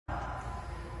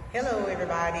Hello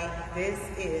everybody, this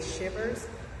is Shivers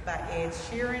by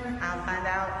Sheeran. I'll find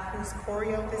out whose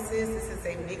choreo this is. This is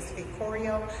a Mixxedfit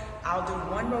choreo. I'll do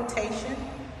one rotation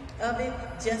of it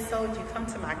just so if you come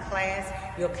to my class,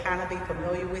 you'll kind of be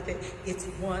familiar with it. It's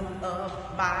one of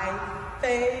my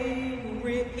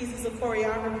favorite pieces of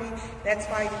choreography. That's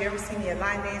why if you ever see me at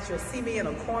line dance, you'll see me in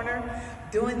a corner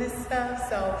doing this stuff.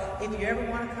 So if you ever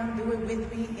want to come do it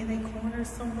with me in a corner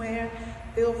somewhere,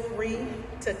 feel free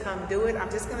to come do it.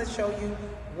 I'm just going to show you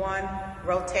one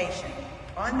rotation.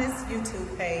 On this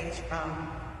YouTube page,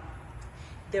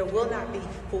 there will not be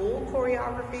full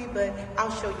choreography, but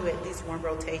I'll show you at least one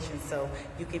rotation so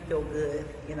you can feel good,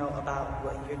 about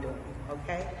what you're doing,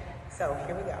 okay? So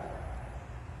here we go.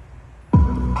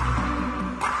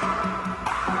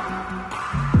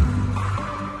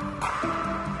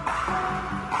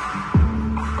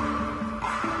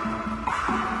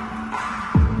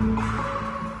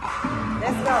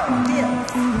 Let's go.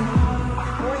 Hips.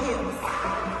 More hips.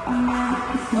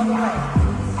 Other way.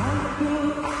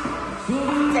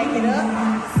 Take it up.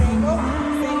 Single,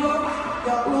 single,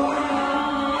 double.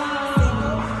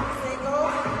 Single, single,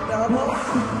 double.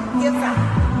 Hips out.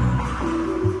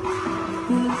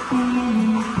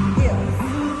 Hips.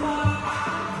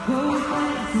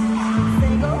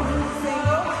 Single,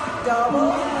 single, double.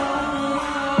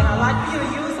 And I like for you to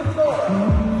use the floor.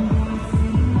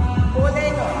 4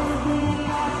 leg up.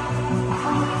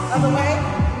 Other way.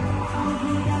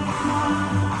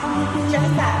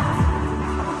 Change sides.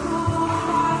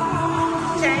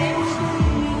 Change.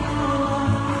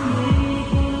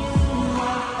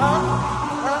 Up,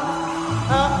 up,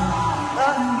 up,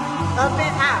 up, up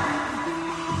and out.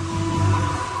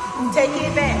 Take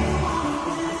it back.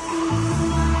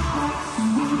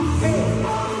 Hey.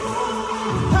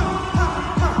 Pump, pump,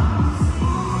 pump.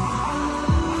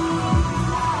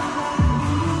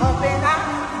 Up and out.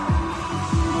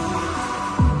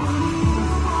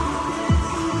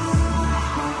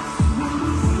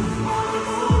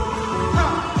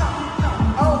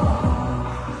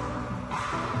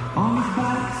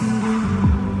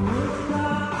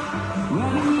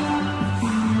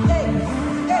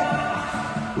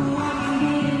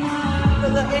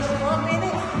 The extra